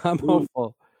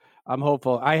hopeful. I'm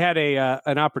hopeful. I had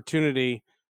an opportunity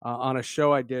on a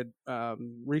show I did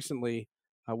recently.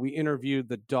 We interviewed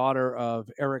the daughter of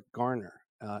Eric Garner,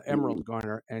 Emerald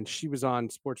Garner, and she was on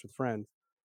Sports with Friends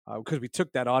because we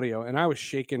took that audio, and I was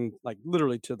shaken like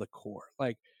literally to the core.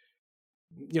 Like,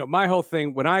 my whole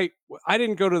thing when I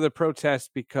didn't go to the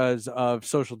protest because of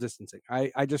social distancing.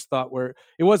 I just thought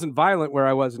it wasn't violent where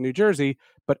I was in New Jersey,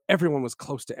 but everyone was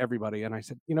close to everybody. And I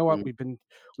said, you know what, we've been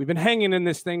hanging in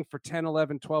this thing for 10,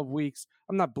 11, 12 weeks.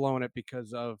 I'm not blowing it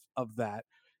because of that.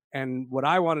 And what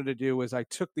I wanted to do was I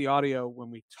took the audio when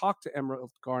we talked to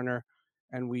Emerald Garner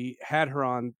and we had her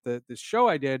on this show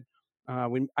I did.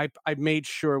 I made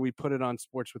sure we put it on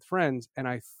Sports with Friends. And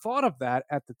I thought of that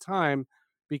at the time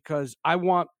because I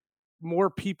want more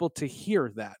people to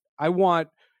hear that. I want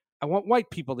white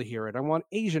people to hear it. I want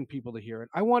Asian people to hear it.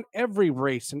 I want every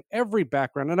race and every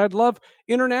background. And I'd love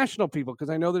international people because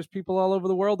I know there's people all over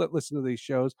the world that listen to these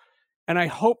shows. And I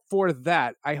hope for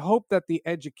that. I hope that the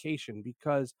education,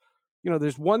 because,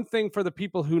 there's one thing for the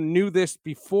people who knew this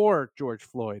before George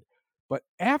Floyd, but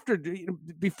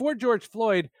before George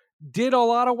Floyd, did a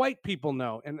lot of white people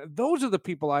know? And those are the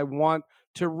people I want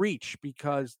to reach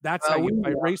because that's how you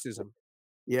fight racism.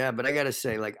 Yeah, but I got to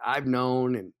say, like, I've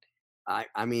known, and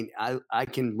I mean, I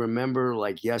can remember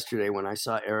like yesterday when I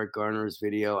saw Eric Garner's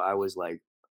video, I was like,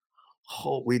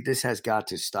 holy, this has got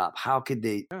to stop. How could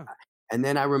they? Yeah. And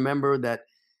then I remember that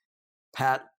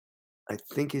I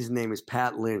think his name is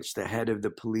Pat Lynch, the head of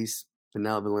the Police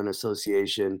Benevolent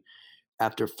Association.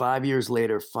 After 5 years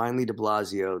later, finally de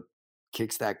Blasio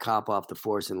kicks that cop off the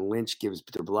force and Lynch gives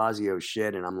de Blasio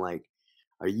shit. And I'm like,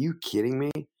 are you kidding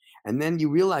me? And then you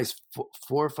realize 4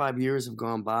 or 5 years have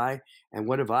gone by. And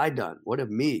what have I done? What have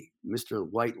me, Mr.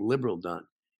 White Liberal, done?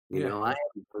 I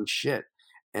haven't done shit.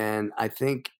 And I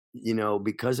think,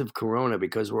 because of Corona,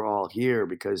 because we're all here,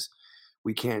 because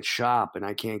we can't shop and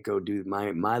I can't go do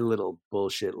my little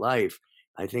bullshit life,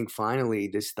 I think finally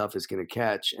this stuff is going to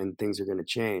catch and things are going to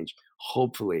change,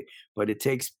 hopefully. But it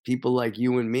takes people like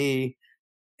you and me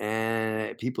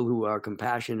and people who are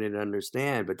compassionate and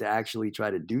understand, but to actually try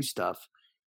to do stuff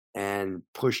and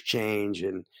push change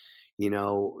and,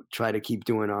 try to keep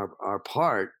doing our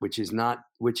part, which is,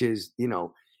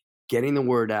 getting the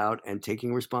word out and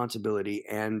taking responsibility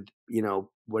and,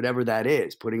 whatever that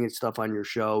is, putting stuff on your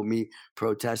show, me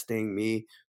protesting, me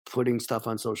putting stuff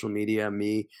on social media,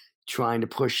 me trying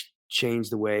to change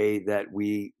the way that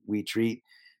we treat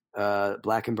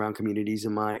Black and brown communities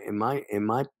in my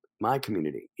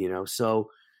community, So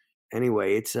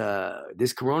anyway, it's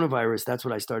this coronavirus. That's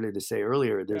what I started to say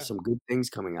earlier. There's some good things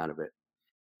coming out of it.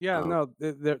 Yeah, no,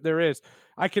 there is.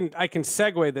 I can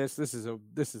segue this. This is a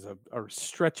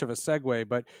stretch of a segue,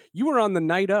 but you were on the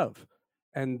night of,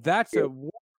 and that's a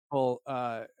wonderful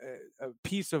a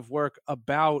piece of work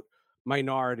about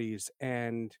minorities.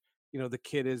 And the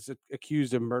kid is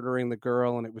accused of murdering the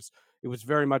girl, and it was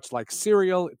very much like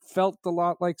Serial. It felt a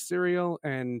lot like Serial.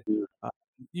 And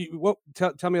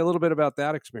tell me a little bit about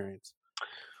that experience.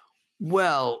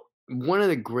 Well, one of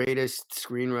the greatest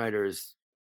screenwriters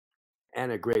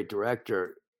and a great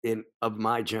director of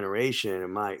my generation,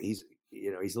 and he's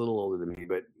a little older than me,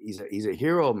 but he's a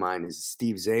hero of mine. Is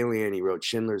Steve Zaillian. He wrote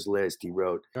Schindler's List. He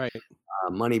wrote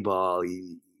Moneyball.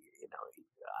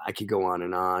 I could go on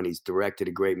and on. He's directed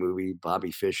a great movie,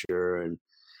 Bobby Fischer, and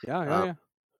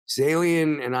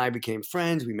Zaillian and I became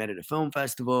friends. We met at a film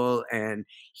festival, and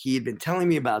he had been telling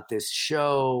me about this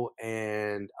show,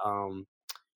 and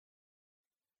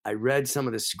I read some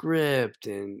of the script,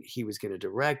 and he was going to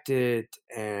direct it,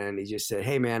 and he just said,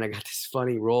 "Hey, man, I got this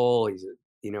funny role."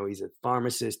 He's a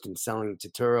pharmacist and selling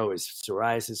Totoro, his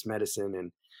psoriasis medicine,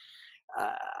 and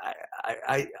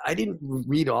I didn't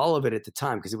read all of it at the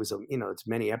time because it was it's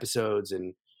many episodes,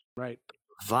 and right.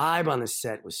 Vibe on the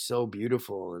set was so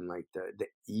beautiful, and like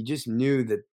you just knew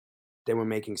that they were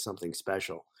making something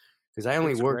special because I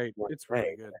only worked one day.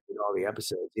 I did all the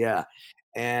episodes,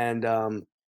 and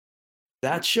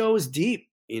that show is deep.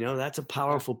 That's a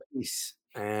powerful piece,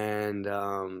 and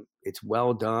it's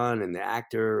well done, and the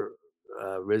actor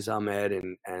Riz Ahmed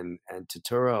and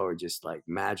Totoro are just like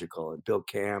magical, and Bill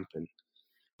Camp and.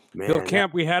 Man, Bill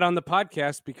Camp we had on the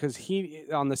podcast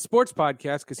on the sports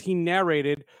podcast because he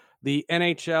narrated the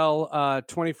NHL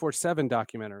 24/7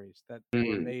 documentaries that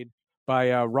were made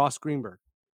by Ross Greenberg.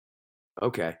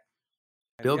 Okay.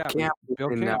 Bill Camp.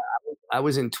 I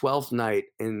was in 12th Night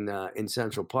in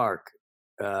Central Park.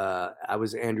 I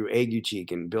was Andrew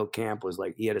Aguchik, and Bill Camp was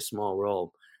he had a small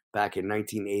role back in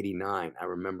 1989. I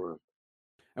remember him.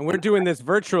 And we're doing this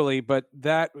virtually, but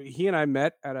he and I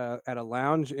met at a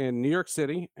lounge in New York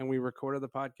City, and we recorded the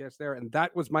podcast there. And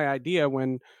that was my idea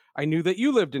when I knew that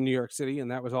you lived in New York City, and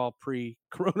that was all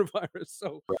pre-coronavirus.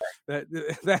 So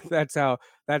that's how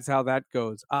that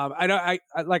goes. I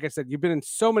like I said, you've been in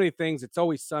so many things. It's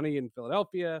Always Sunny in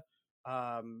Philadelphia,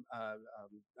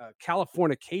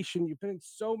 Californication. You've been in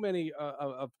so many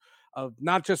of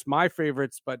not just my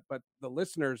favorites, but the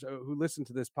listeners who listen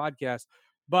to this podcast.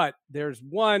 But there's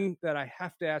one that I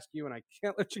have to ask you, and I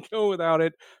can't let you go without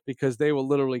it because they will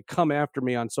literally come after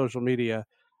me on social media.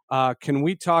 Can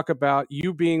we talk about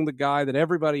you being the guy that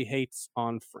everybody hates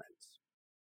on Friends?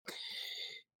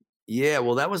 Yeah,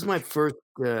 well, that was my first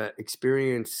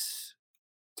experience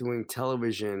doing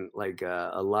television, like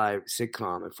a live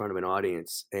sitcom in front of an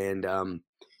audience. And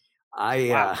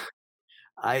I'd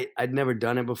never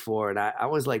done it before. And I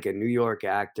was like a New York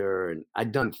actor, and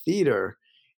I'd done theater.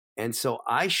 And so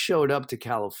I showed up to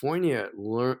California,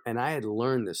 and I had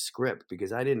learned the script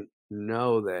because I didn't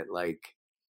know that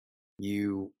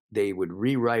they would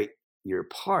rewrite your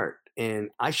part. And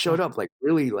I showed up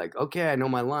really okay, I know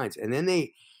my lines. And then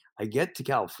I get to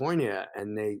California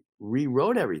and they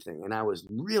rewrote everything. And I was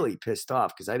really pissed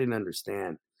off because I didn't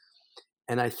understand.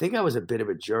 And I think I was a bit of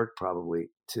a jerk probably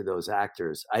to those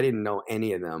actors. I didn't know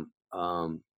any of them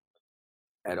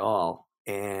at all.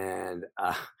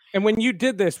 And when you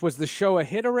did this, was the show a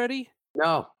hit already?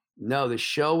 No, the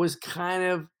show was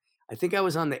I think I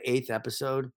was on the 8th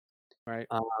episode. Right.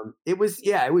 It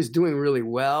was doing really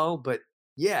well, but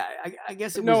I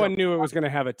guess no one knew it was going to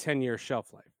have a 10-year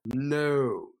shelf life.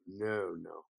 No.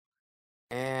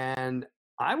 And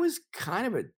I was kind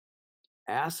of an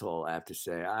asshole, I have to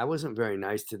say. I wasn't very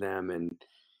nice to them, and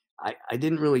I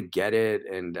didn't really get it.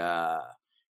 And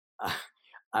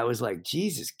I was like,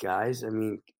 Jesus, guys. I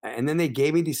mean, and then they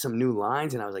gave me some new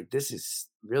lines, and I was like, this is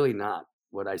really not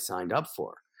what I signed up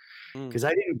for because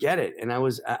I didn't get it. And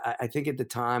I think at the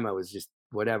time I was just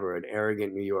whatever, an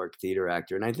arrogant New York theater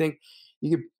actor. And I think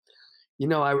you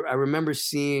I remember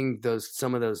seeing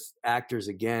some of those actors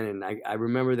again, and I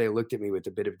remember they looked at me with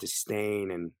a bit of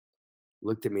disdain and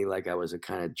looked at me like I was a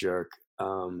kind of jerk.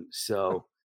 So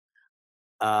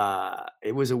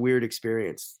it was a weird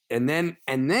experience. And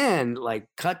then like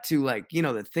cut to like,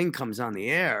 the thing comes on the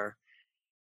air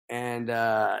and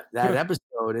that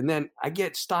episode, and then I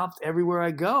get stopped everywhere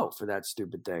I go for that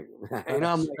stupid thing. And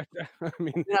I'm like,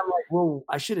 well,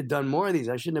 I should have done more of these.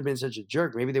 I shouldn't have been such a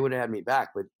jerk. Maybe they would have had me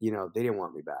back, but they didn't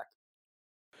want me back.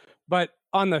 But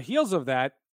on the heels of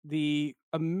that, the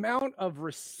amount of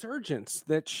resurgence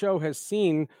that show has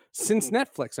seen since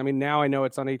Netflix. I mean, now I know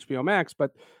it's on HBO Max,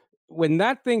 but when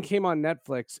that thing came on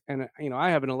Netflix, and I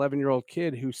have an 11-year-old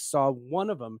kid who saw one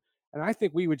of them, and I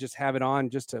think we would just have it on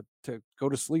just to go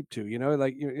to sleep to,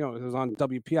 like it was on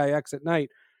WPIX at night,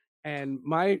 and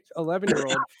my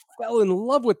 11-year-old fell in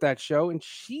love with that show, and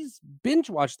she's binge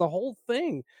watched the whole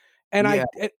thing. And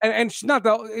and she's not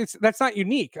that's not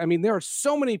unique. I mean, there are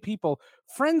so many people.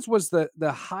 Friends was the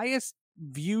highest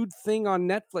viewed thing on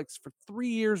Netflix for 3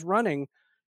 years running.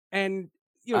 And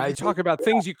you talk about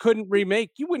things you couldn't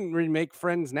remake. You wouldn't remake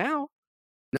Friends now.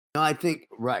 No, I think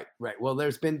right. Well,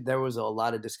 there was a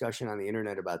lot of discussion on the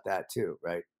internet about that too,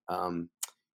 right?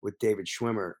 With David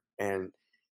Schwimmer and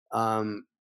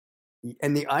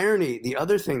the irony, the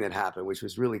other thing that happened, which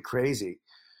was really crazy,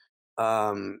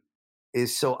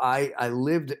 is so I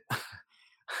lived,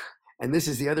 and this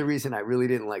is the other reason I really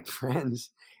didn't like Friends,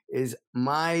 is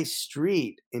my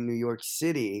street in New York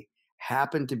City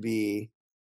happened to be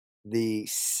the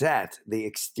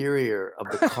exterior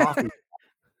of the coffee.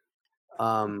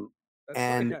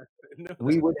 And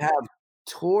we would have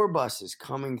tour buses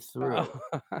coming through.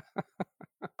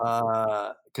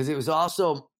 Because it was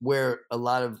also where a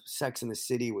lot of Sex and the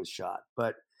City was shot.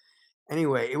 But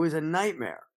anyway, it was a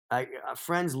nightmare.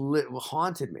 Friends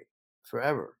haunted me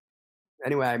forever.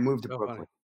 Anyway, I moved to Brooklyn.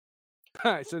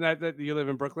 So that you live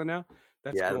in Brooklyn now?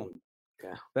 That's cool.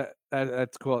 Yeah,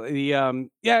 that's cool.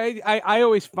 I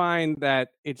always find that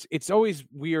it's always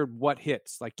weird what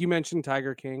hits. Like you mentioned,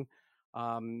 Tiger King.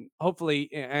 Hopefully,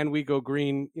 And We Go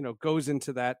Green, goes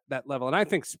into that level, and I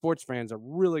think sports fans are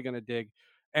really going to dig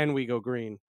And We Go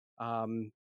Green.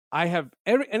 I have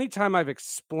anytime I've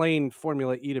explained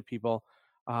Formula E to people,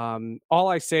 all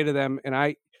I say to them,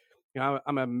 and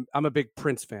I'm a big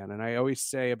Prince fan, and I always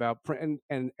say about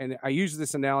and I use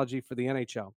this analogy for the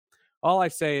NHL. All I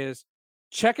say is,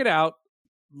 check it out,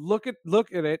 look at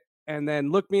it, and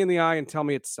then look me in the eye and tell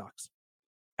me it sucks.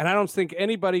 And I don't think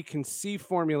anybody can see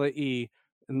Formula E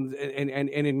and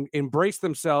embrace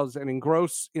themselves and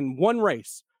engross in one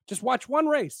race. Just watch one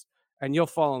race, and you'll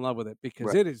fall in love with it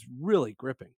because it is really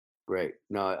gripping. Great.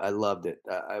 No, I loved it.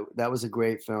 That was a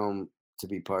great film to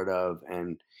be part of,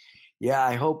 and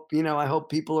I hope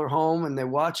people are home and they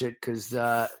watch it because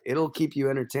it'll keep you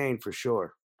entertained for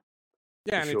sure.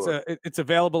 Yeah, and it's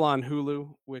available on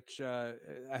Hulu, which I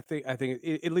think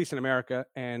at least in America,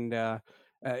 and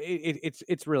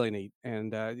it's really neat.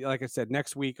 And like I said,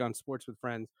 next week on Sports with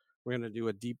Friends, we're going to do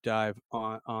a deep dive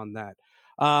on that.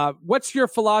 What's your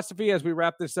philosophy as we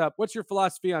wrap this up? What's your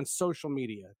philosophy on social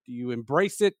media? Do you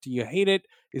embrace it? Do you hate it?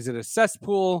 Is it a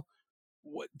cesspool?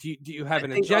 What do you have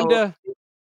an agenda?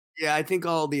 I think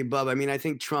all the above. I mean, I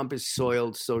think Trump has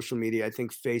soiled social media. I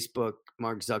think Facebook,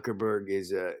 Mark Zuckerberg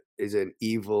is an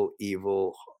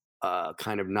evil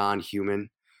kind of non-human.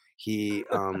 He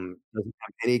doesn't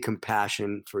have any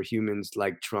compassion for humans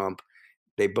like Trump.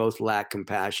 They both lack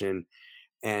compassion,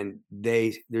 and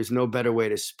there's no better way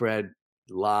to spread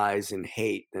lies and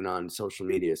hate than on social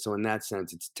media. So in that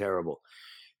sense, it's terrible.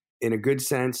 In a good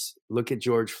sense, look at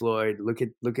George Floyd. Look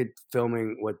at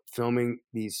filming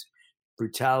these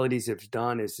brutalities have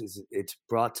done is it's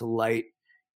brought to light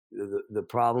the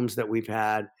problems that we've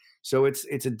had. So it's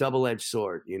a double-edged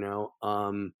sword,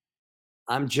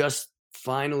 I'm just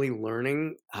finally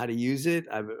learning how to use it.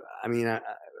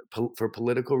 For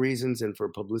political reasons and for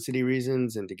publicity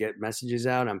reasons and to get messages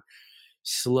out,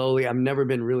 I've never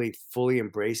been really fully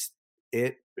embraced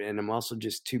it, and I'm also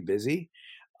just too busy.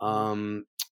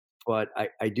 But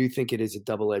I do think it is a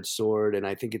double-edged sword, and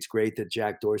I think it's great that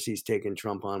Jack Dorsey's taken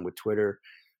Trump on with Twitter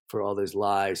for all those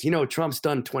lies. Trump's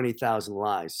done 20,000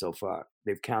 lies so far.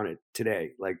 They've counted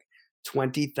today, like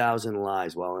 20,000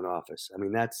 lies while in office. I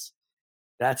mean, that's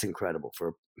incredible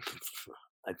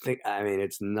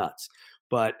it's nuts.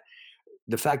 But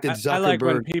the fact that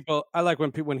Zuckerberg, I like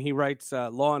when he writes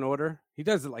Law and Order. He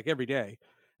does it like every day.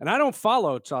 And I don't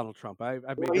follow Donald Trump.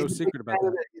 I've made no secret about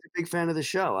that. He's a big fan of the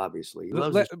show, obviously. He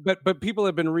loves but people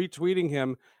have been retweeting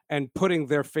him and putting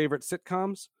their favorite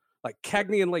sitcoms like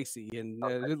Cagney and Lacey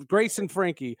and Grace and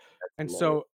Frankie. And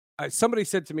so somebody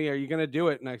said to me, "Are you going to do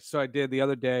it?" And so I did the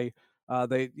other day.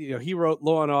 He wrote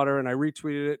Law and Order, and I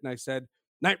retweeted it, and I said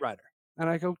Knight Rider, and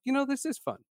I go, this is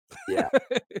fun. Yeah.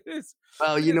 It is.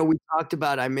 Well, we talked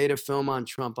about, I made a film on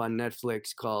Trump on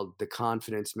Netflix called The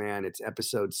Confidence Man. It's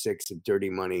episode 6 of Dirty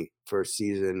Money, first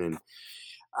season. And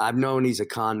I've known he's a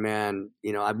con man.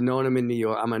 I've known him in New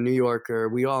York. I'm a New Yorker.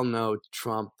 We all know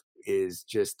Trump is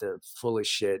just a full of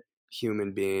shit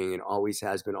human being and always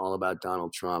has been all about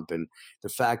Donald Trump. And the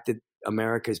fact that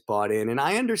America's bought in, and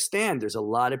I understand there's a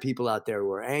lot of people out there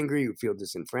who are angry, who feel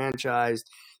disenfranchised.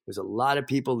 There's a lot of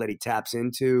people that he taps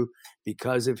into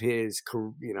because of his,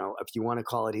 if you want to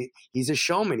call it, he's a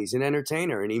showman, he's an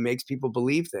entertainer, and he makes people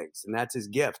believe things, and that's his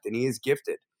gift, and he is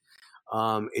gifted.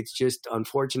 It's just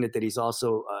unfortunate that he's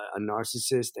also a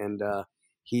narcissist, and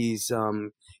he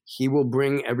will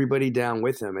bring everybody down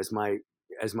with him, as my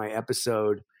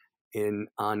episode on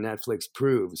Netflix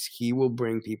proves. He will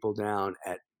bring people down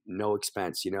at no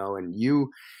expense, and you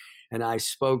and I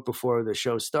spoke before the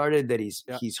show started that he's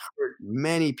hurt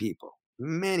many people,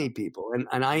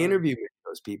 and I interviewed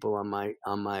those people on my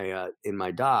in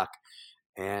my doc,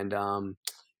 and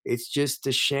it's just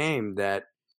a shame that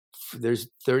there's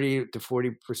 30 to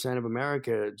 40% of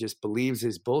America just believes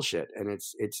his bullshit, and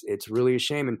it's really a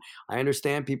shame. And I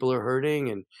understand people are hurting,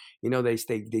 and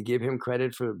they give him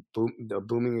credit for the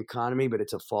booming economy, but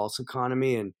it's a false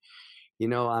economy, and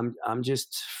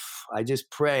I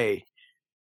just pray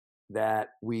that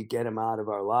we get him out of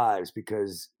our lives,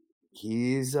 because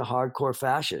he's a hardcore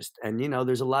fascist. And,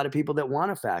 there's a lot of people that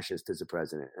want a fascist as a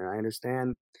president. And I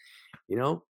understand,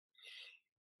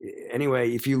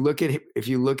 anyway, if you look at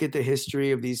the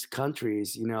history of these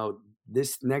countries,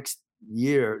 this next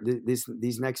year,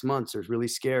 these next months are really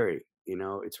scary.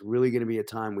 It's really going to be a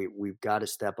time we've got to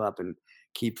step up and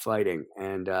keep fighting.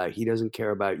 And he doesn't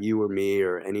care about you or me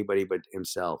or anybody but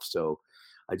himself. So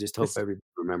I just hope everybody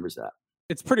remembers that.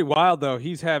 It's pretty wild, though.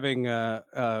 He's having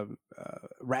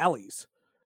rallies,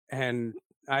 and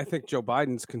I think Joe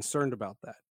Biden's concerned about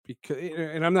that, because,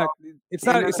 and I'm not. It's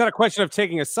not a question of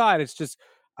taking a side. It's just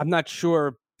I'm not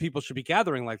sure people should be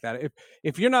gathering like that.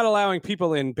 If you're not allowing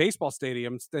people in baseball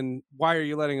stadiums, then why are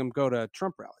you letting them go to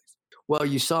Trump rallies? Well,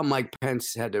 you saw Mike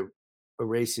Pence had to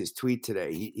erase his tweet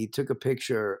today. He took a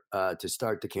picture to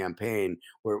start the campaign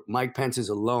where Mike Pence is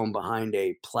alone behind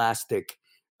a plastic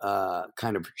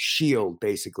kind of shield,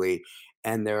 basically,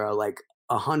 and there are like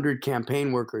 100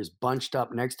 campaign workers bunched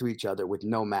up next to each other with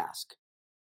no mask.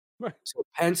 Right. So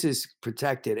Pence is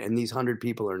protected, and these 100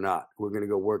 people are not. We're going to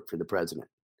go work for the president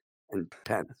and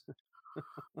Pence,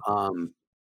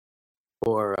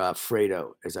 or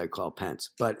Fredo, as I call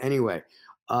Pence. But anyway,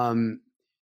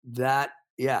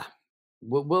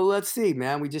 Well, let's see,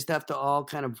 man. We just have to all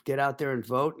kind of get out there and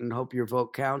vote and hope your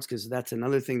vote counts, because that's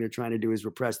another thing they're trying to do, is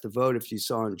repress the vote. If you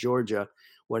saw in Georgia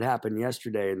what happened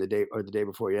yesterday and the day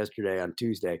before yesterday on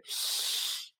Tuesday,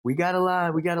 we got a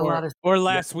lot of. Or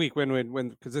last week when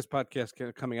because this podcast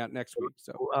is coming out next week.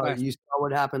 So you saw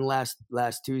what happened last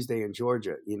Tuesday in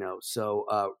Georgia. So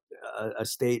a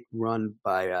state run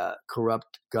by a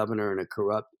corrupt governor and a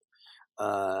corrupt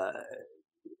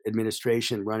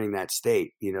administration running that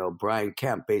state. Brian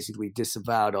Kemp basically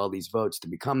disavowed all these votes to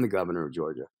become the governor of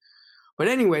Georgia. But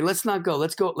anyway, let's not go.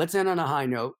 Let's end on a high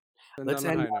note.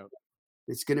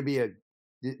 It's going to be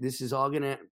this is all going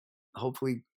to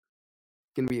hopefully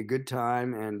going to be a good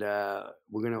time, and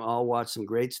we're going to all watch some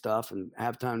great stuff and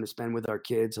have time to spend with our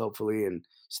kids, hopefully, and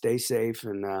stay safe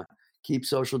and keep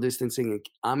social distancing. And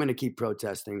I'm going to keep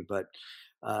protesting, but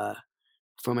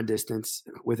from a distance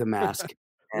with a mask.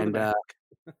 And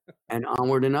and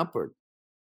onward and upward.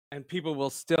 And people will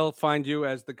still find you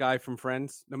as the guy from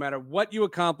Friends, no matter what you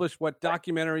accomplish, what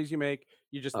documentaries you make.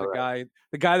 You're just the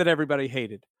guy that everybody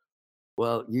hated.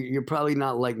 Well, you're probably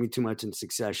not like me too much in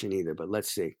Succession either, but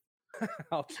let's see.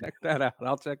 I'll check that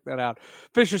out.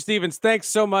 Fisher Stevens, thanks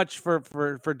so much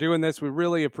for doing this. We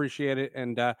really appreciate it.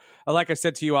 And like I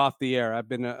said to you off the air, I've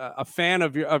been a fan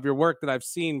of your work that I've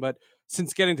seen, but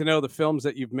since getting to know the films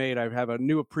that you've made, I have a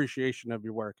new appreciation of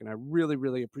your work, and I really,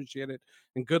 really appreciate it.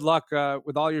 And good luck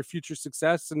with all your future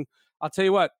success. And I'll tell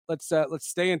you what, let's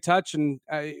stay in touch. And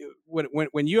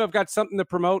when you have got something to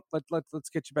promote, let's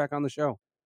get you back on the show.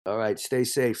 All right, stay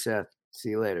safe, Seth. See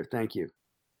you later. Thank you.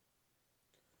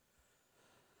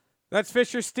 That's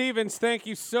Fisher Stevens. Thank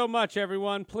you so much,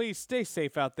 everyone. Please stay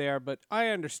safe out there. But I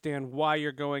understand why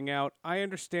you're going out. I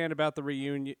understand about the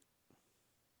reunion.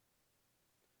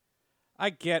 I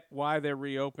get why they're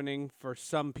reopening for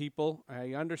some people.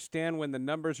 I understand when the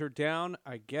numbers are down.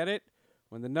 I get it.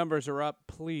 When the numbers are up,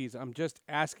 please, I'm just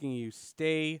asking you,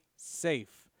 stay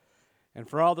safe. And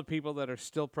for all the people that are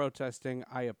still protesting,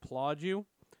 I applaud you.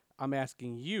 I'm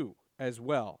asking you as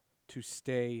well to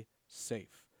stay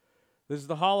safe. This is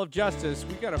the Hall of Justice.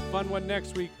 We got a fun one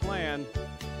next week planned.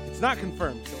 It's not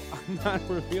confirmed, so I'm not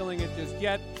revealing it just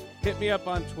yet. Hit me up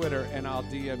on Twitter, and I'll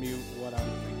DM you what I'm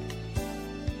thinking.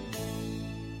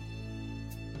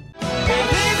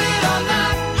 Believe it or not.